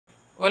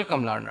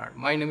Welcome learner,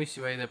 my name is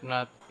Shibaji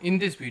Debnath. In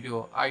this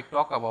video, I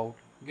talk about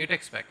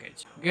GetX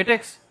package.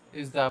 GetX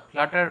is the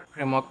Flutter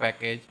framework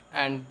package,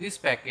 and this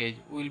package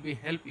will be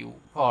help you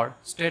for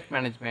state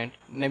management,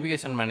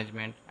 navigation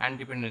management and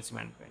dependency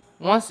management.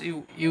 Once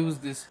you use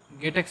this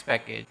GetX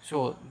package,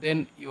 so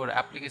then your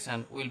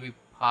application will be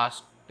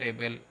fast,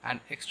 stable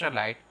and extra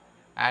light,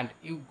 and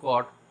you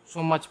got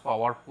so much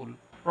powerful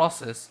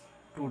process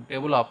to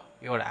develop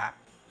your app.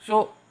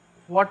 So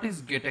what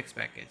is GetX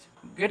package?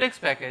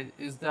 GetX package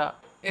is the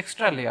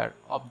extra layer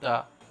of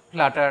the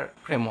Flutter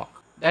framework.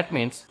 That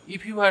means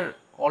if you are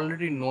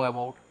already know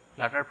about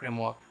Flutter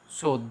framework,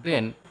 so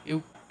then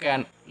you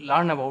can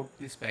learn about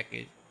this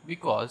package,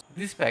 because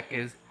this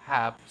package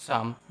have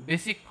some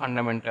basic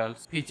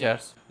fundamentals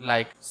features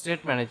like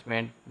state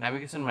management,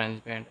 navigation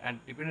management and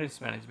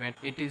dependency management.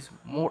 It is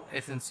more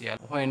essential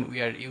when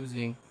we are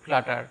using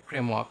Flutter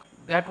framework.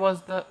 That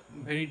was the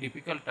very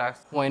difficult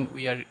task when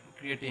we are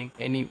creating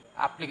any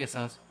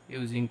applications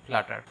using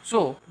Flutter.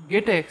 So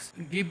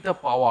GetX give the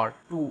power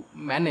to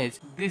manage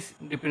this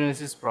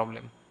dependencies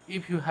problem.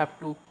 If you have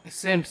to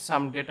send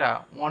some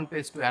data one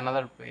page to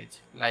another page,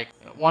 like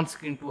one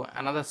screen to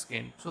another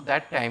screen, so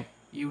that time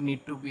you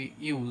need to be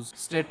use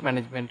state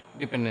management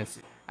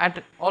dependency,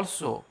 and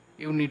also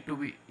you need to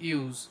be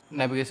use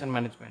navigation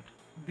management.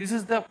 This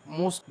is the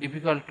most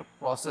difficult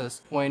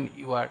process when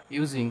you are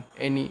using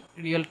any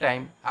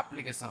real-time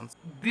applications.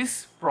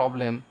 This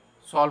problem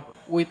solved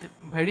with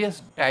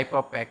various type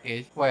of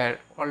package were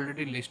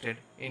already listed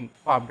in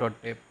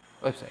pub.dev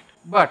website.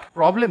 But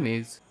problem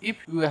is, if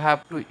you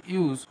have to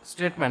use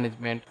state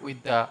management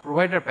with the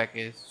provider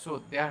package,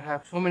 so there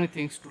have so many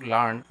things to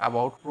learn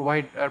about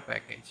provider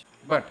package.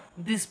 But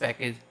this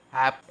package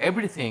have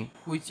everything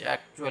which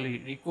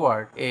actually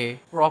required a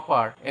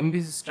proper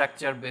MVC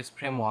structure based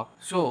framework.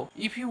 So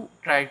if you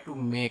try to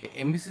make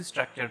MVC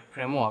structured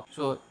framework,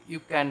 so you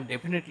can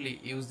definitely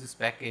use this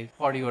package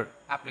for your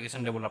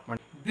application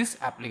development. These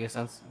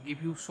applications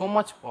give you so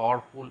much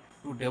powerful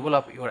to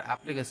develop your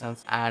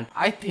applications, and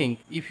I think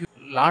if you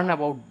learn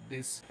about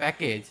this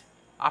package,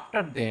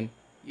 after then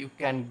you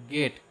can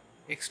get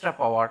extra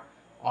power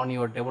on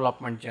your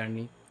development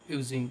journey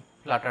using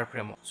Flutter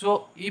framework.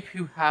 So if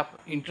you have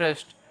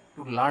interest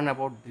to learn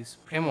about this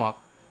framework,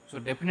 so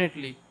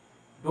definitely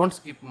don't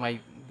skip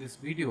this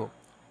video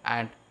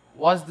and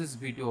watch this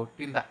video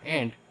till the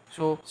end.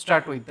 So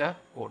start with the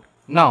code.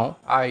 Now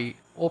I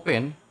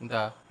open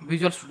the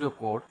Visual Studio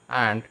Code,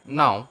 and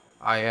now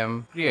I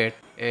am create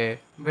a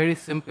very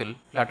simple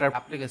Flutter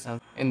application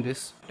in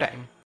this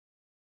time.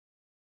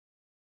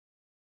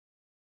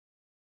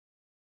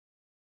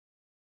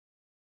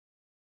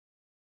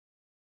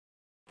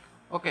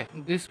 Okay,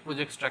 this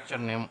project structure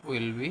name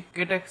will be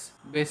GetX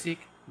Basic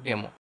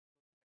Demo.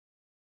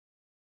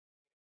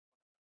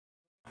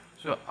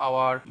 So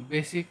our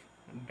basic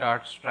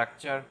dart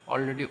structure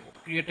already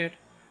created,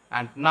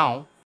 and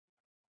now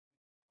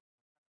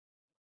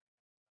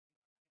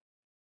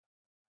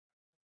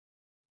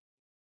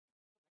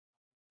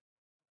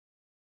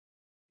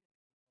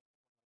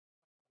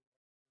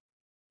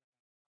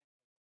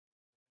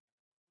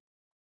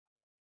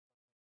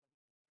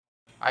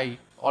I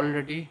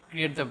already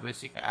create the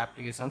basic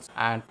applications,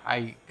 and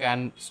I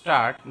can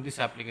start these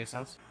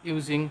applications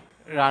using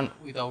run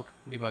without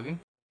debugging.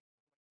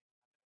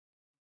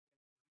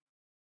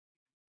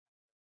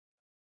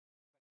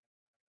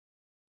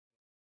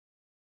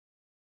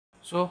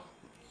 So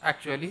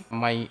actually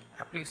my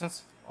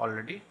applications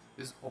already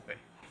is open.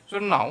 So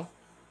now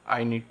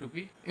I need to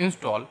be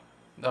install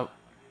the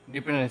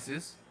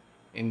dependencies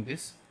in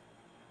this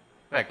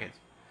package.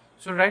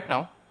 So right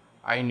now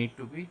I need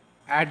to be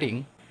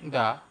adding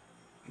the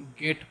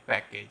get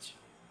package.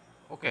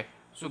 Okay,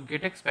 so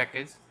GetX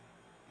package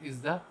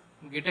is the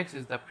GetX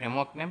is the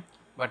framework name,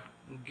 but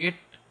get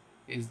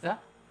is the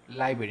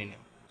library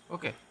name.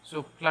 Okay,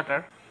 so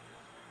Flutter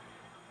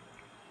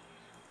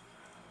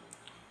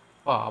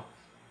pub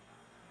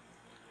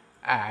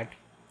add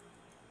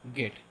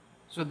get.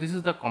 So this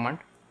is the command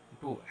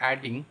to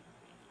adding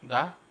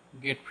the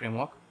get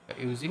framework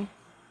using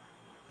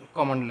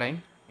command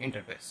line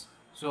interface.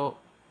 So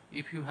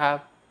if you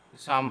have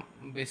some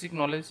basic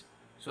knowledge,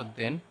 so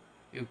then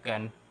you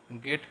can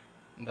get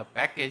the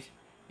package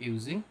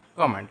using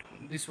command.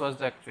 This was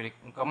the actually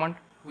command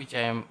which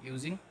I am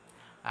using,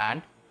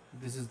 and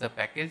this is the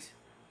package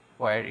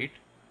where it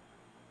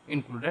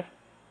included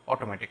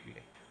automatically.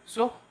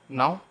 So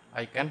now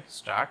I can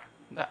start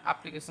the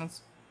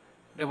applications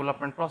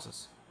development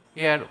process.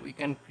 Here we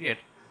can create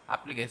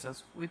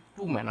applications with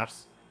two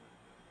manners.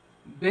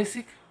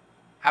 Basic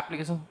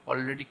application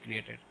already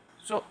created.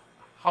 So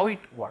how it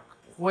work?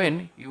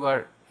 When you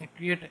are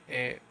create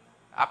a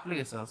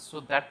application, so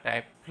that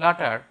type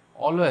Flutter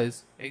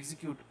always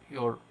execute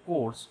your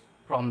codes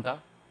from the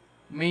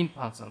main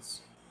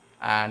functions,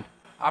 and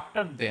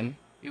after then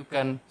you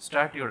can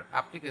start your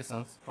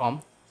applications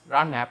from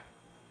run app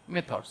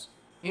methods.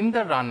 In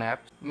the run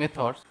app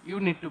methods, you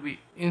need to be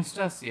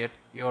instantiate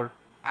your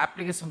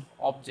application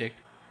object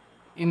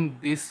in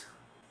this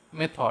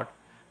method,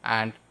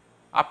 and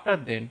after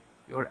then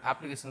your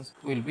applications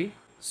will be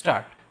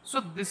start.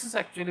 So this is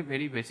actually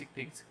very basic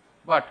things,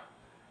 but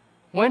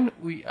when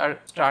we are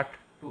start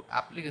to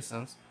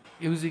applications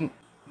using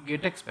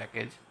GetX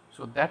package,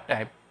 so that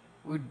time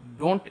we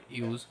don't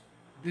use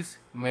this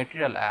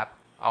material app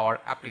our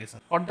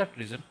application. For that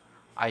reason,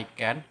 I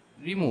can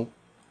remove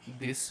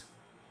this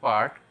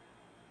part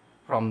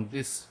from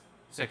this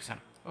section.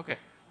 Okay,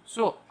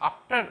 so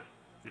after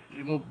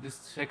remove this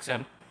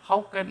section,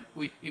 how can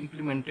we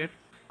implement it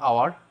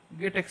our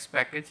GetX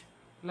package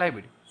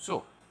library?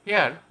 So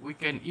here we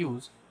can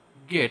use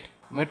get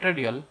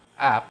material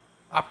app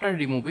after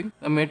removing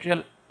the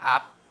material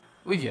app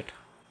widget.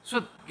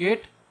 So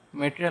get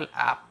material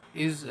app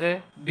is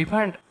a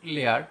different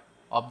layer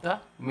of the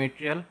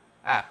material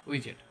app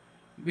widget,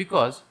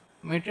 because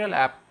material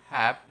app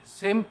have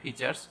same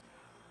features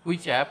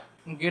which app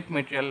get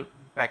material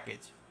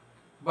package,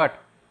 but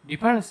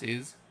difference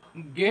is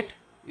get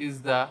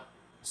is the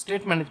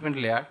state management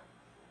layer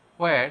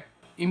where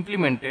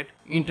implemented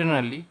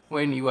internally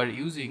when you are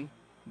using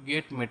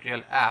get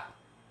material app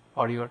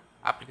for your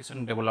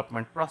application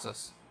development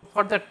process.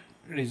 For that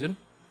reason,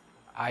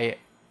 I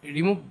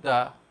removed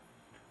the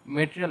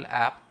material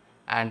app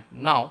and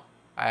now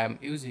I am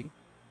using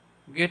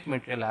get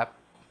material app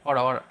for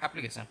our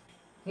application.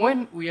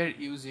 When we are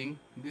using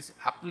these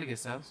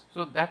applications,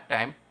 so that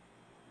time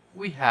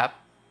we have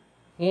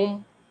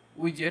home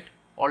widget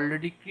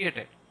already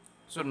created.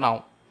 So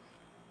now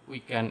we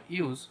can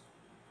use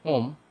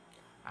home,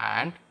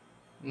 and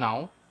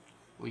now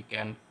we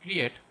can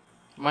create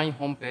my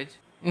home page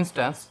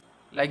instance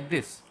like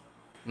this.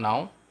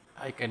 Now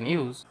I can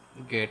use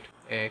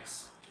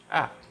GetX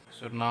app.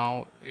 So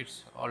now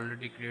it's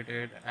already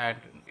created and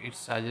it's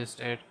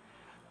suggested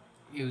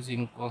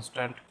using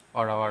constant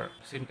for our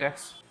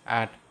syntax,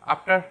 and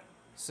after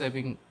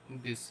saving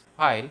this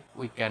file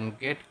we can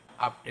get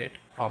update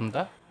from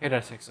the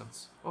header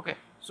sections. Okay,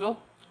 so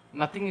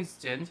nothing is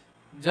changed,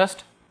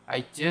 just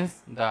I changed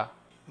the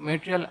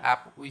material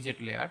app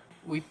widget layer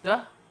with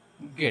the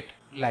get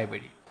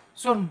library.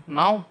 So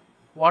now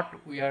what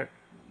we are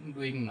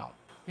doing now,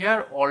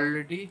 here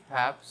already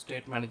have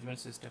state management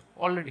system,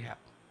 already have.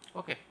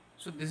 Okay,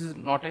 so this is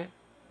not a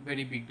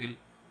very big deal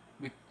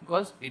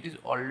because it is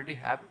already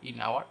have in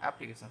our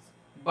applications.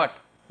 But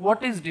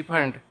what is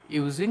different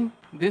using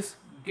this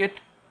get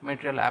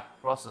material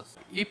app process?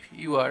 If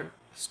you are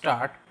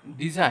start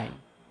design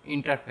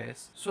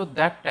interface, so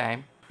that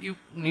time you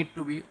need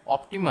to be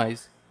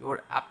optimize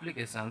your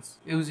applications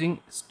using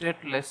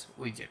stateless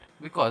widget,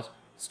 because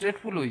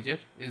stateful widget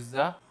is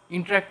the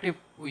interactive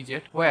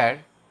widget where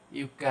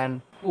you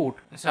can put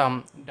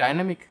some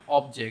dynamic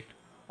object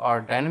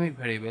or dynamic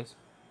variables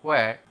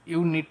where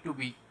you need to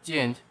be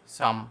change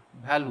some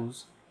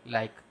values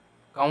like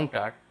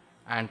counter,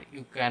 and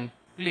you can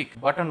click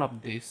button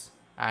of this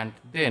and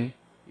then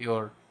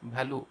your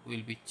value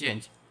will be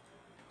changed.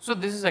 So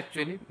this is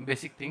actually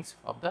basic things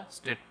of the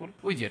stateful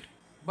widget.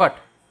 But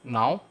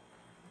now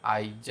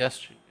I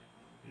just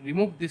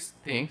remove these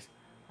things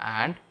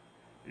and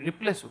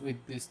replace with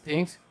these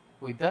things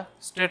with the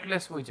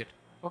stateless widget.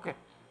 Okay,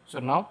 so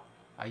now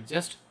I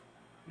just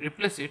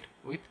replace it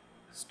with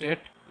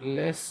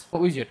stateless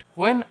widget.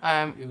 When I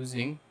am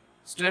using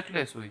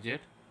stateless widget,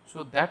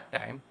 so that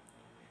time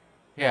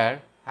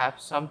here have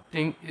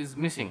something is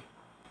missing.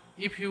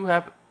 If you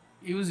have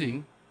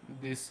using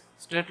this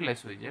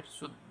stateless widget,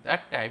 so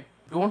that time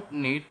don't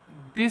need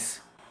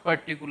this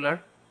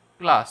particular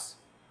class,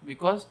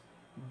 because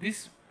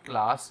this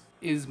class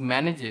is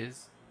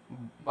manages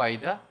by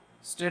the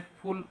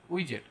stateful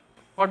widget.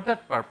 For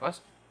that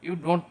purpose you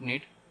don't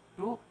need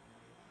to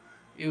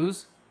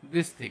use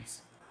these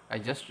things. I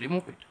just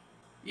remove it.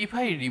 If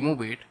I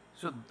remove it,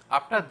 so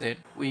after that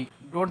we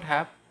don't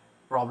have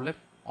problem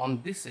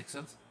on these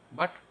sections,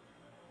 but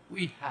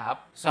we have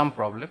some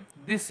problem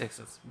these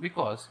sections,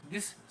 because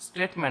this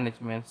state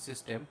management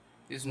system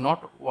is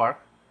not work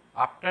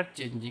after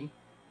changing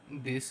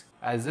this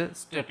as a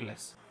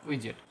stateless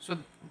widget. So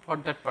for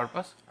that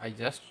purpose I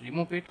just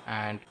remove it,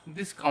 and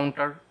this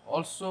counter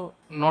also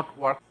not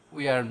work.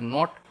 We are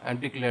not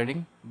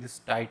declaring this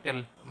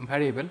title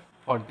variable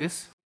for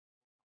this.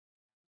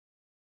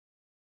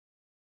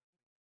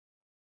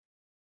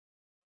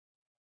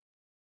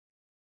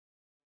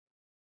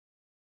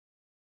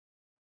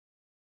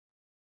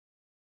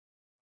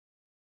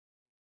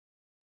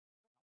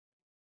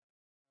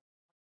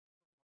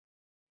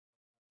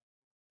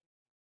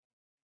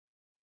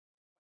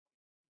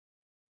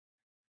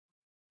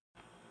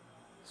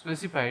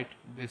 Specified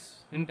this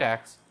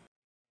syntax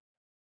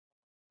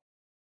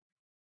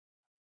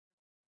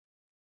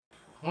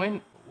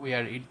when we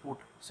are input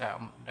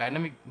some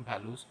dynamic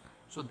values,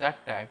 so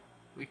that time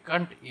we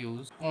can't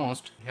use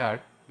const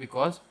here,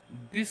 because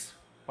this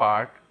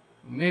part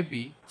may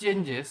be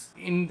changes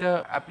in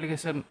the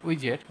application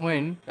widget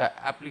when the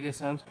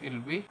applications will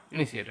be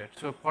initiated.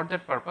 So for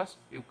that purpose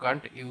you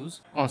can't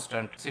use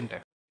constant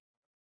syntax.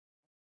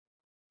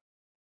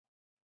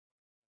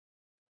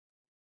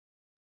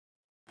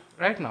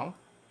 Right now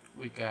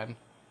we can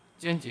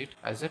change it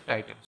as a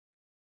title.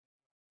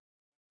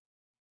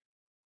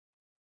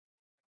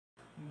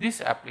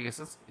 this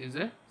application is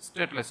a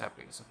stateless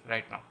application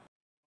right now.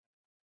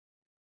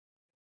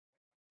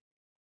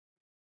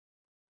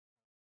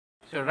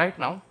 So right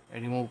now I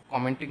remove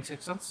commenting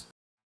sections.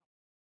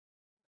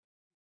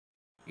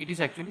 It is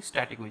actually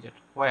static widget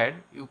where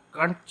you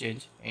can't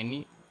change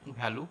any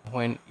value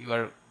when you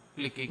are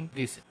clicking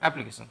these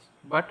applications,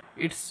 but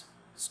it's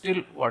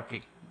still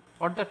working.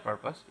 For that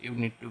purpose you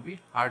need to be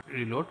hard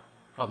reload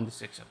from this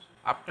section.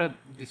 After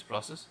this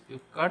process you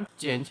can't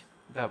change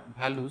the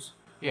values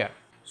here.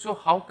 So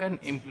how can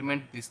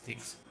implement these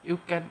things? You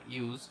can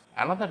use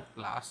another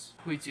class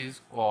which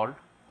is called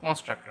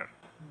constructor.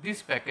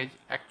 This package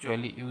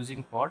actually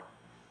using for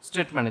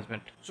state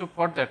management. So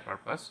for that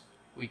purpose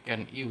we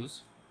can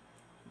use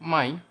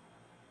my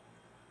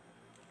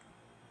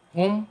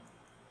home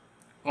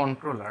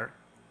controller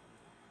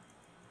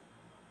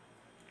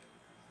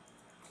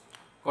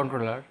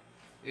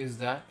is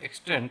the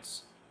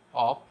extents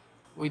of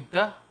with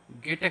the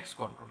GetX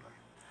controller,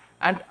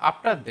 and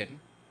after then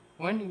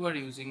when you are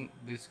using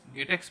this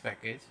GetX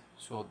package,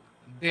 so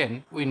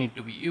then we need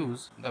to be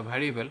use the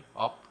variable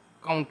of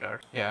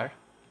counter here,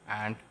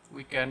 and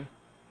we can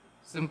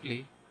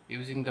simply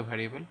using the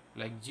variable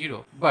like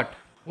 0. But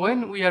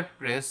when we are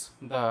press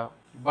the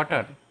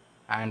button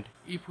and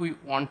if we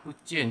want to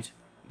change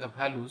the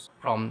values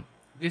from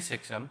this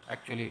section,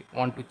 actually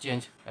want to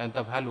change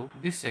the value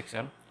this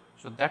section,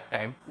 so that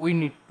time we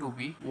need to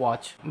be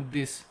watch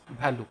this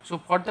value. So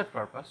for that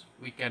purpose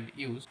we can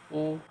use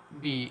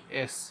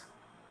OBS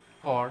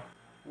for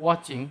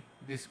watching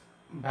these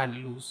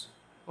values.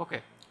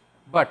 Okay,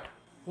 but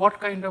what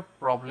kind of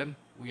problem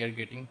we are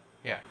getting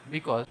here?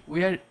 Because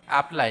we are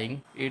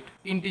applying it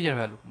integer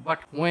value, but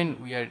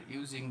when we are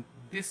using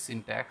this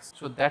syntax,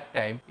 so that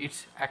time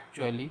it's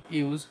actually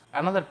use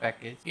another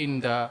package in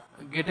the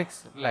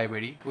GetX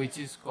library which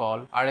is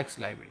called RX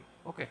library.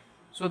 Okay,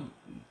 so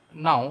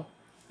now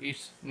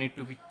it's need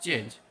to be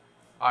changed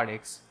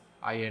RX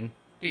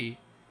INT,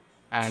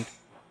 and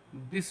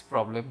this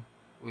problem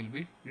will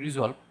be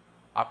resolved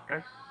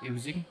after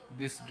using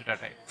this data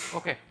type.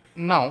 Okay,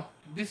 now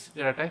this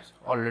data types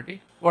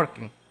already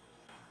working.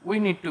 We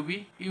need to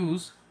be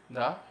use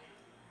the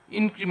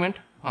increment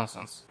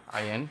functions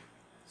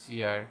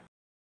incr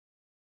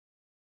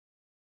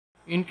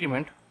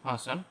increment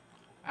function,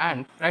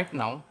 and right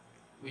now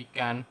we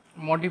can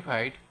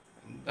modify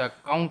the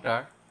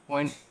counter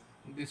when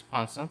this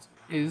functions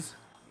is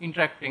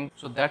interacting,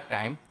 so that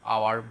time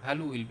our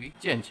value will be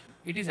changed.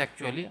 It is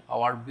actually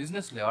our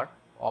business layer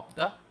of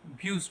the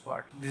views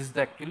part. This is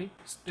the actually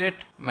state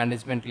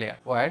management layer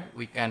where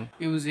we can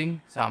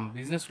using some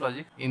business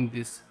logic in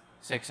this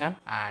section,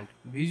 and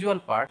visual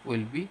part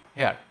will be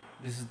here.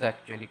 This is the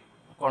actually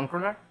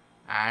controller,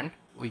 and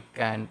we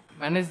can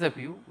manage the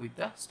view with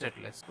the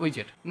stateless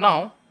widget.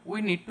 Now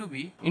we need to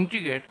be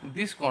integrate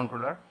this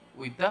controller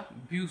with the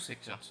view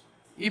sections.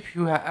 If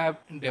you have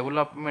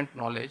development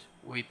knowledge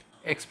with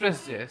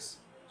Express.js,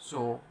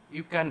 so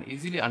you can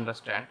easily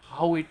understand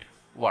how it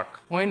works.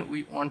 When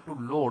we want to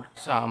load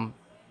some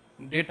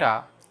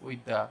data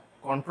with the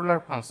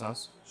controller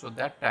functions, so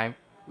that time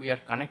we are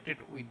connected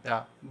with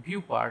the view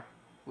part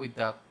with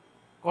the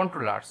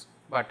controllers,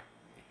 but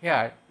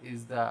here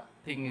is the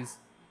thing is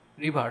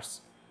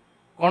reverse.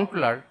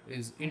 Controller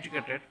is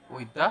integrated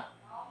with the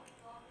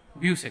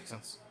view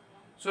sections.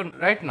 So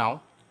right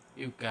now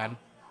you can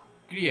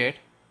create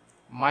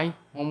my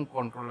home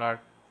controller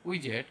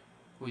widget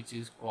which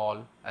is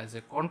called as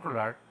a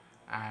controller,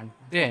 and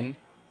then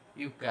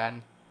you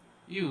can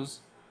use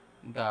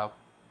the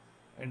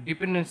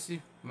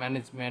dependency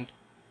management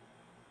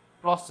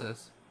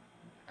process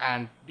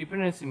and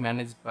dependency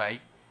managed by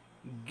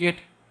get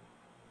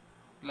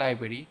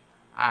library,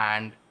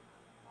 and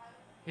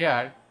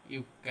here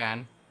you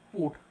can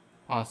put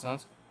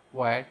functions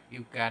where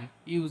you can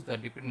use the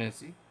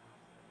dependency,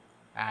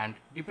 and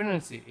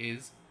dependency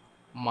is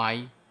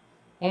my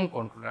home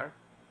controller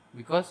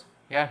because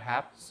here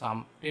have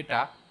some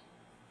data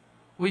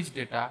which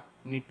data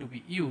need to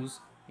be used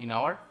in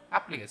our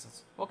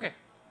applications. Okay,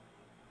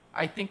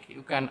 I think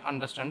you can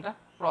understand the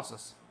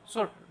process.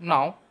 So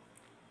now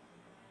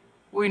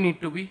we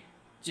need to be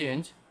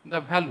change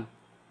the value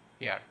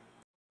here.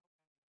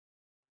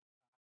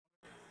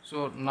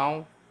 So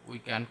now we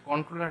can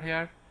controller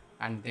here,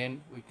 and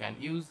then we can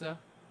use the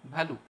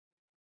value.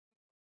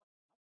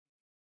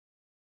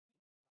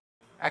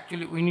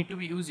 Actually we need to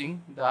be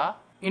using the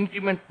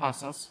increment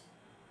functions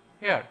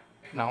here.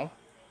 Now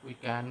we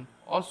can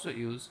also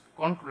use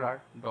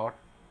controller dot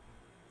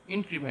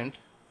increment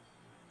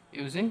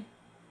using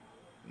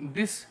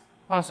this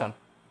function,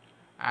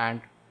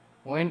 and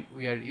when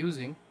we are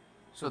using,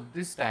 so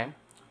this time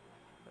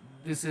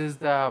this is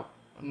the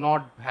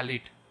not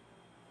valid.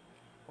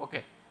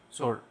 Okay,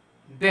 so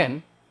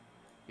then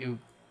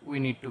we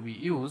need to be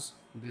use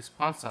these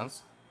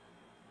functions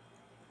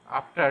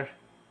after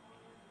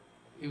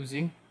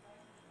using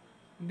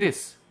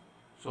this.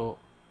 So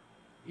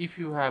if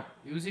you have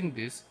using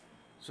this,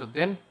 so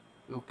then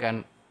you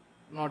can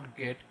not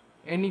get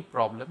any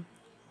problem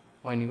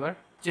when you are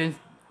changed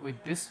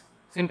with this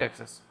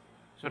syntaxes.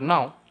 So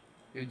now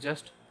you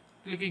just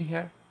clicking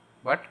here,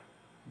 but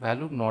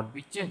value not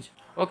be changed.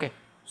 Okay,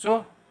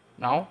 so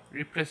now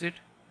refresh it,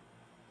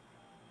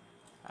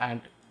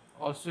 and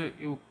also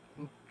you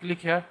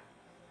click here,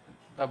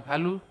 the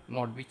value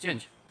not be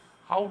changed.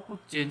 How to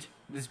change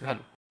this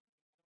value?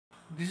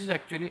 This is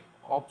actually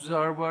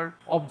observer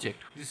object.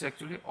 This is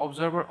actually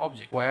observer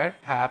object where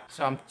have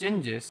some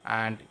changes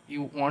and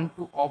you want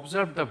to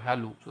observe the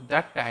value. So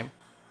that time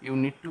you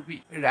need to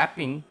be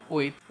wrapping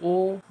with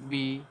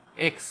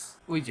OBX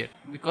widget,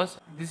 because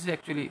this is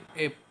actually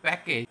a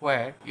package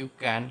where you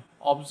can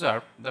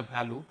observe the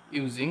value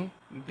using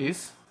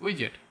this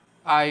widget.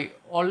 I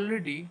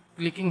already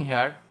clicking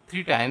here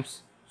 3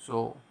 times,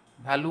 so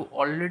value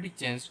already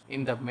changed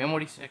in the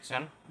memory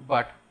section,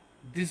 but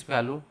this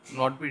value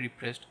not be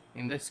refreshed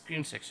in the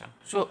screen section.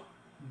 So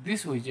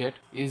this widget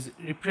is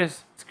refresh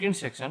screen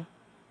section,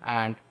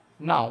 and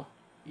now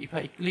if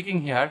I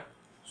clicking here,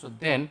 so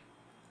then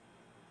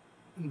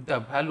the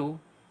value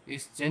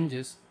is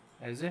changes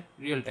as a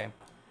real time.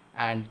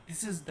 And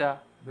this is the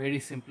very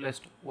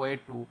simplest way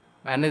to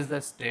manage the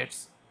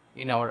states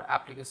in our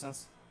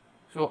applications.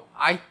 So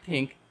I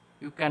think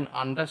you can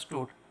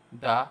understood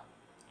the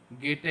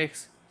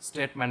GetX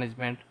state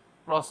management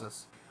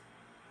process.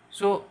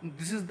 So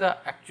this is the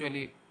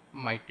actually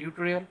my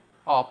tutorial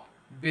of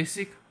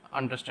basic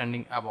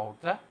understanding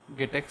about the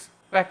GetX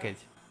package.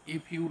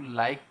 If you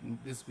like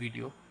this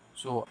video,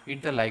 so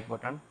hit the like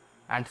button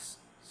and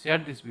share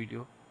this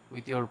video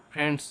with your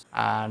friends,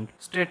 and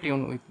stay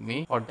tuned with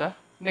me for the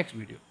next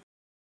video.